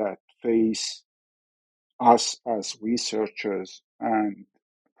challenges that face us as researchers and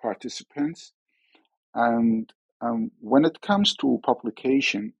participants. And when it comes to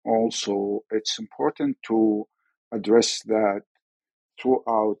publication, also, it's important to address that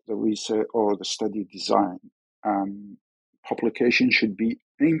throughout the research or the study design. Publication should be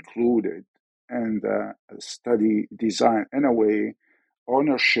included in the study design. In a way,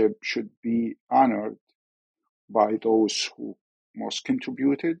 ownership should be honored by those who most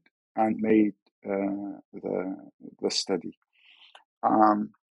contributed and made the study.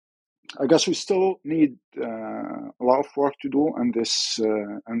 I guess we still need a lot of work to do in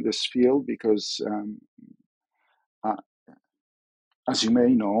this field because, as you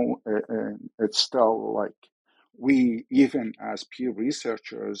may know, it's still like we, even as peer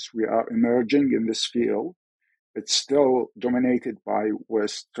researchers, we are emerging in this field. It's still dominated by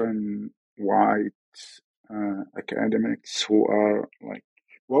Western white academics who are like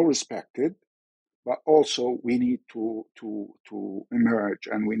well respected. But also we need to emerge,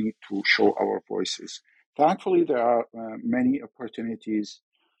 and we need to show our voices. Thankfully, there are many opportunities,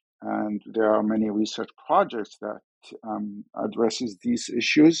 and there are many research projects that addresses these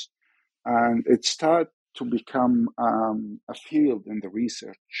issues, and it started to become a field in the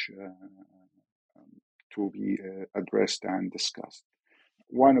research to be addressed and discussed.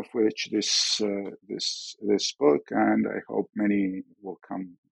 One of which this book, and I hope many will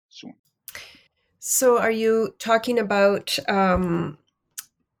come soon. So are you talking about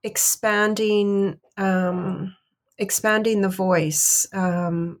expanding the voice,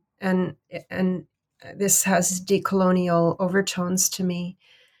 and this has decolonial overtones to me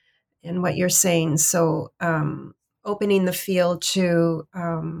in what you're saying. So opening the field to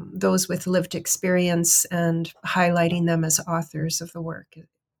those with lived experience and highlighting them as authors of the work.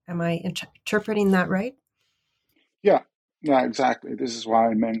 Am I interpreting that right? Yeah, exactly. This is why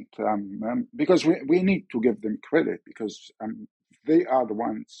I meant, because we need to give them credit, because they are the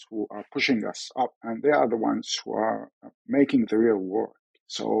ones who are pushing us up, and they are the ones who are making the real work.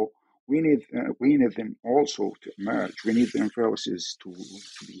 So we need them also to emerge. We need their voices to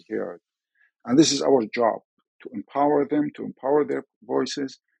be heard. And this is our job, to empower them, to empower their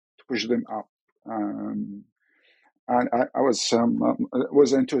voices, to push them up. And I was it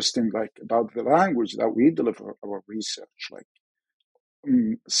was interesting, like, about the language that we deliver our research. Like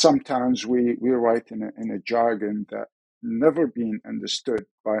sometimes we write in a jargon that never been understood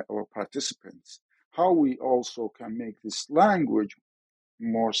by our participants. How we also can make this language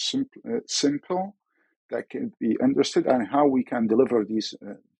more simple, that can be understood, and how we can deliver these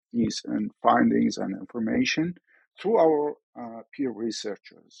findings and information through our peer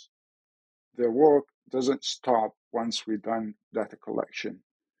researchers. Their work doesn't stop once we've done data collection.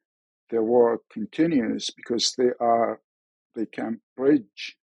 Their work continues because they can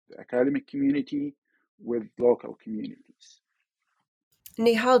bridge the academic community with local communities.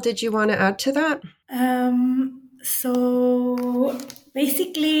 Nihal, did you want to add to that? So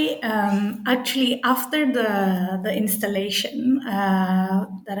basically, actually, after the installation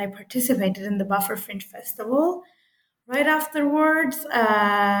that I participated in the Buffer Fringe Festival, right afterwards,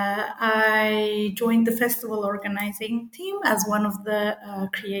 I joined the festival organizing team as one of the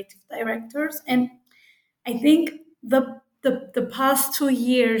creative directors, and I think the past 2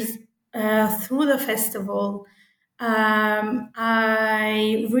 years through the festival,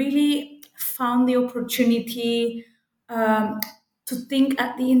 I really found the opportunity to think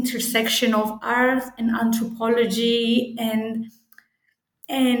at the intersection of art and anthropology, and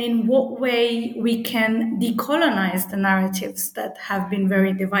in what way we can decolonize the narratives that have been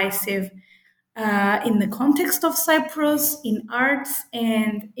very divisive in the context of Cyprus, in arts,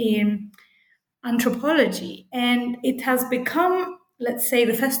 and in anthropology. And it has become, let's say,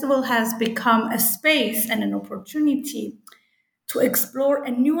 the festival has become a space and an opportunity to explore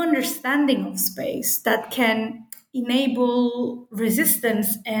a new understanding of space that can enable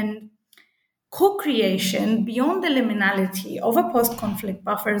resistance and co-creation beyond the liminality of a post-conflict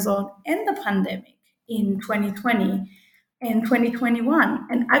buffer zone and the pandemic in 2020 and 2021.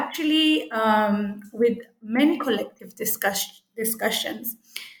 And actually, with many collective discussions,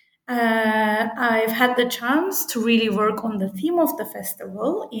 I've had the chance to really work on the theme of the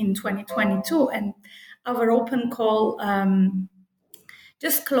festival in 2022, and our open call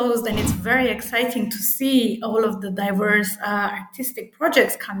just closed, and it's very exciting to see all of the diverse artistic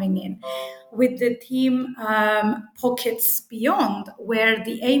projects coming in with the theme Pockets Beyond, where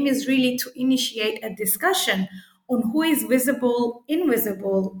the aim is really to initiate a discussion on who is visible,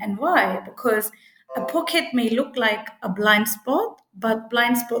 invisible, and why. Because a pocket may look like a blind spot, but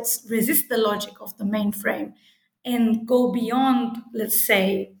blind spots resist the logic of the mainframe and go beyond, let's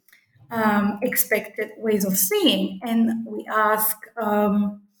say, expected ways of seeing. And we ask,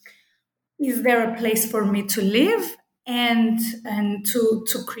 is there a place for me to live and to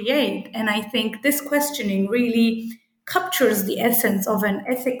create? And I think this questioning really captures the essence of an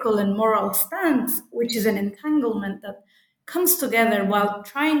ethical and moral stance, which is an entanglement that comes together while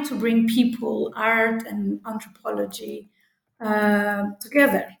trying to bring people, art, and anthropology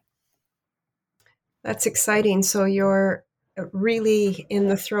together. That's exciting. So you're really in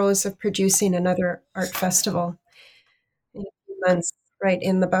the throes of producing another art festival in a few months, right,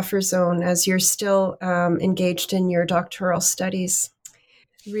 in the buffer zone, as you're still engaged in your doctoral studies,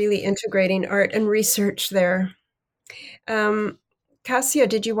 really integrating art and research there. Cassia,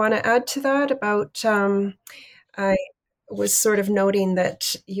 did you want to add to that about, I was sort of noting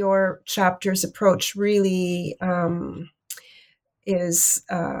that your chapter's approach really is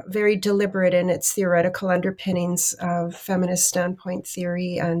very deliberate in its theoretical underpinnings of feminist standpoint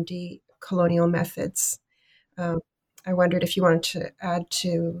theory and decolonial methods. I wondered if you wanted to add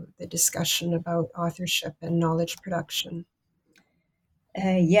to the discussion about authorship and knowledge production.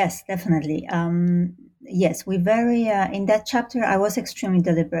 Yes, definitely. Yes, we very in that chapter. I was extremely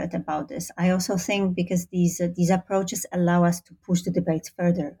deliberate about this. I also think because these approaches allow us to push the debates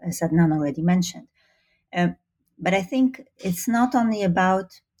further, as Adnan already mentioned. But I think it's not only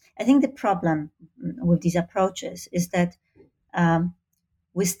about. I think the problem with these approaches is that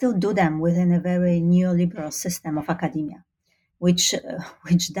we still do them within a very neoliberal system of academia, which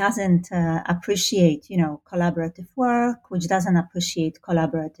doesn't appreciate, collaborative work, which doesn't appreciate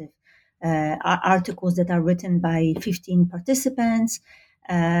collaborative articles that are written by 15 participants.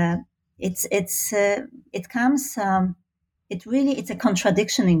 It's a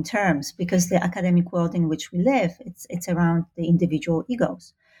contradiction in terms, because the academic world in which we live, it's around the individual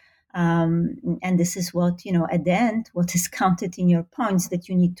egos. And this is what, at the end, what is counted in your points that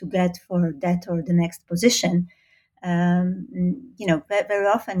you need to get for that or the next position. Very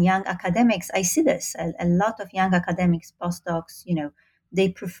often young academics, I see this, a lot of young academics, postdocs, they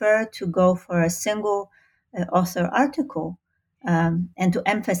prefer to go for a single author article and to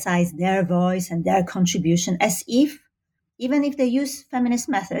emphasize their voice and their contribution, as if, even if they use feminist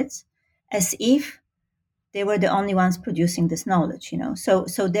methods, as if they were the only ones producing this knowledge,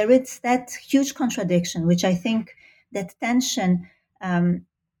 So there is that huge contradiction, which I think that tension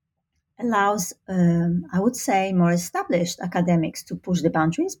allows, I would say, more established academics to push the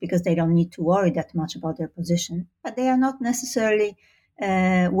boundaries because they don't need to worry that much about their position. But they are not necessarily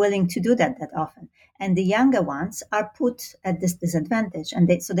willing to do that often. And the younger ones are put at this disadvantage, and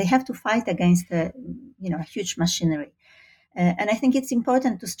they have to fight against a huge machinery. And I think it's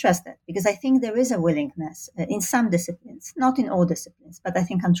important to stress that, because I think there is a willingness in some disciplines, not in all disciplines, but I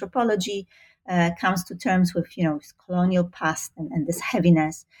think anthropology comes to terms with, with colonial past and this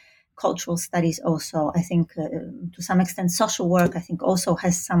heaviness. Cultural studies also, I think, to some extent, social work, I think, also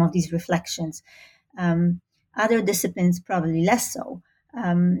has some of these reflections. Other disciplines probably less so.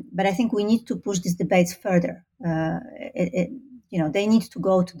 But I think we need to push these debates further. They need to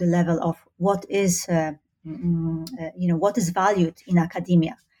go to the level of what is what is valued in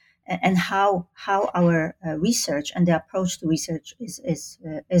academia, and how our research and the approach to research is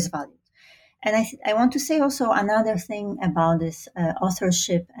valued. And I want to say also another thing about this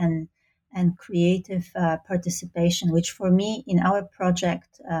authorship and creative participation, which for me in our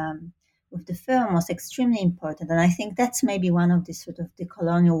project with the film was extremely important. And I think that's maybe one of the sort of the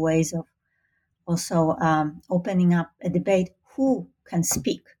colonial ways of also opening up a debate: who can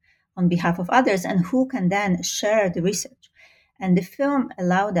speak on behalf of others and who can then share the research. And the film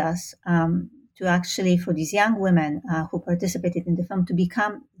allowed us to actually, for these young women who participated in the film, to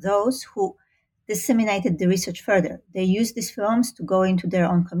become those who disseminated the research further. They used these films to go into their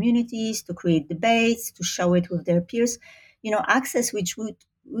own communities, to create debates, to show it with their peers, access which we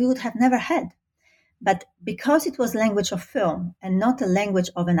would have never had. But because it was language of film and not a language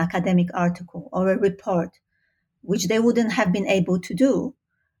of an academic article or a report, which they wouldn't have been able to do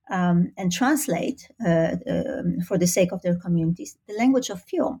and translate for the sake of their communities, the language of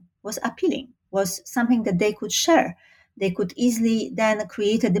film was appealing, was something that they could share. They could easily then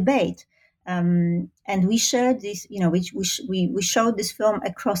create a debate. And we shared this, we showed this film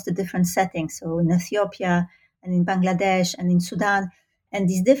across the different settings. So in Ethiopia and in Bangladesh and in Sudan. And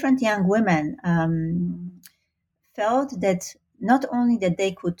these different young women felt that not only that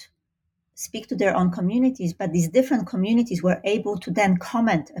they could speak to their own communities, but these different communities were able to then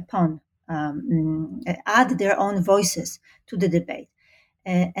comment upon, add their own voices to the debate.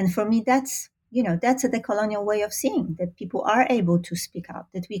 And for me, that's a decolonial way of seeing that people are able to speak out,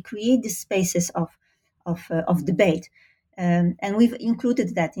 that we create these spaces of debate. And we've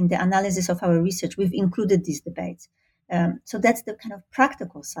included that in the analysis of our research. We've included these debates. So that's the kind of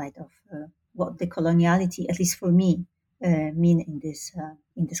practical side of what decoloniality, at least for me, mean in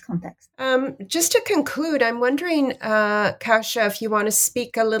this context. Just to conclude, I'm wondering, Kasia, if you want to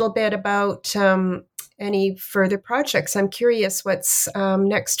speak a little bit about any further projects. I'm curious what's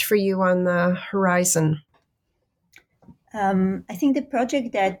next for you on the horizon. I think the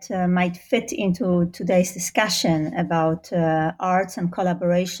project that might fit into today's discussion about arts and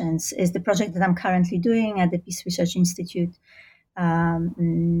collaborations is the project that I'm currently doing at the Peace Research Institute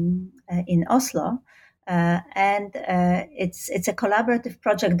in Oslo. And it's a collaborative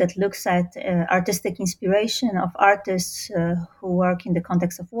project that looks at artistic inspiration of artists who work in the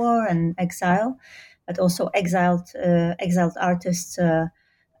context of war and exile, but also exiled artists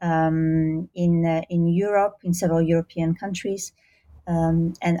in Europe, in several European countries,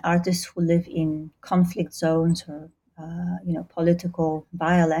 and artists who live in conflict zones or political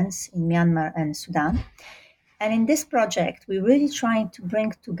violence in Myanmar and Sudan. And in this project, we're really trying to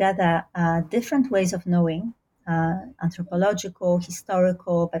bring together different ways of knowing, anthropological,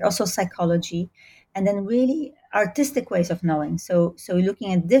 historical, but also psychology, and then really artistic ways of knowing. So we're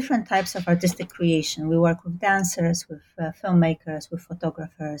looking at different types of artistic creation. We work with dancers, with filmmakers, with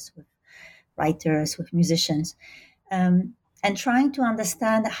photographers, with writers, with musicians, and trying to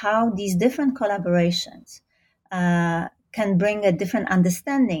understand how these different collaborations can bring a different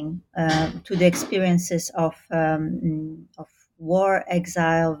understanding to the experiences of war,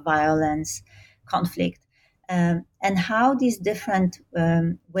 exile, violence, conflict, and how these different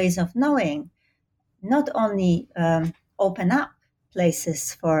ways of knowing not only open up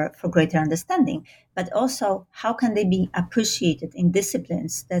places for greater understanding, but also how can they be appreciated in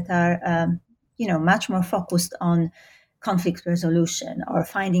disciplines that are much more focused on conflict resolution or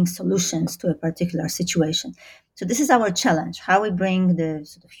finding solutions to a particular situation. So this is our challenge, how we bring the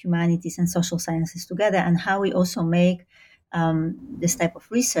sort of humanities and social sciences together, and how we also make this type of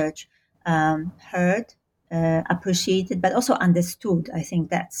research heard, appreciated, but also understood. I think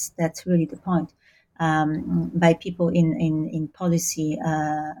that's really the point, by people in policy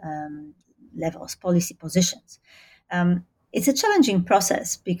levels, policy positions. It's a challenging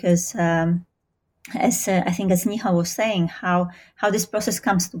process because as I think as Nihal was saying, how this process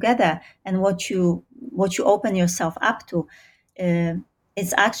comes together and what you open yourself up to,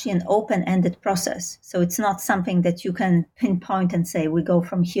 it's actually an open-ended process. So it's not something that you can pinpoint and say, we go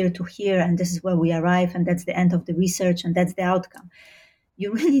from here to here and this is where we arrive and that's the end of the research and that's the outcome.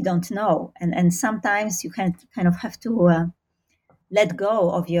 you really don't know, and sometimes you can kind of have to let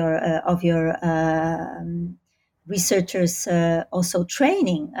go of your researchers also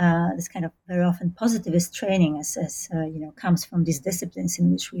training. This kind of very often positivist training, as comes from these disciplines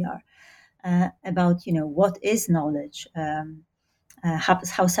in which we are about what is knowledge.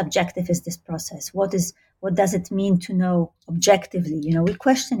 How subjective is this process? What does it mean to know objectively? We're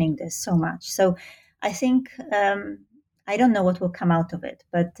questioning this so much. So I think I don't know what will come out of it,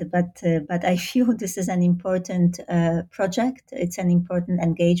 but I feel this is an important project. It's an important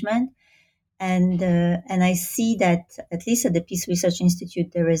engagement, and I see that at least at the Peace Research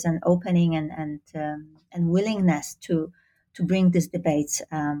Institute there is an opening and willingness to bring these debates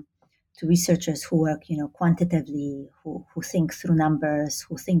to researchers who work, quantitatively, who think through numbers,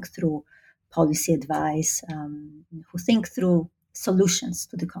 who think through policy advice, who think through solutions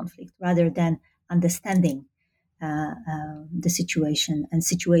to the conflict rather than understanding the situation and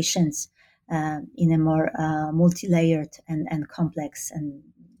situations in a more multi-layered and complex and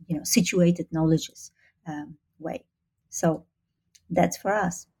situated knowledges way. So that's for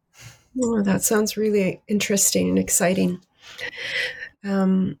us. Oh, that sounds really interesting and exciting.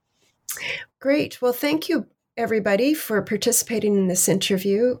 Great. Well, thank you, everybody, for participating in this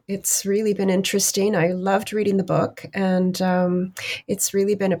interview. It's really been interesting. I loved reading the book, and it's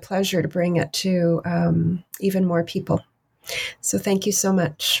really been a pleasure to bring it to even more people. So thank you so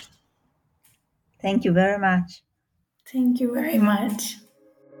much. Thank you very much. Thank you very much.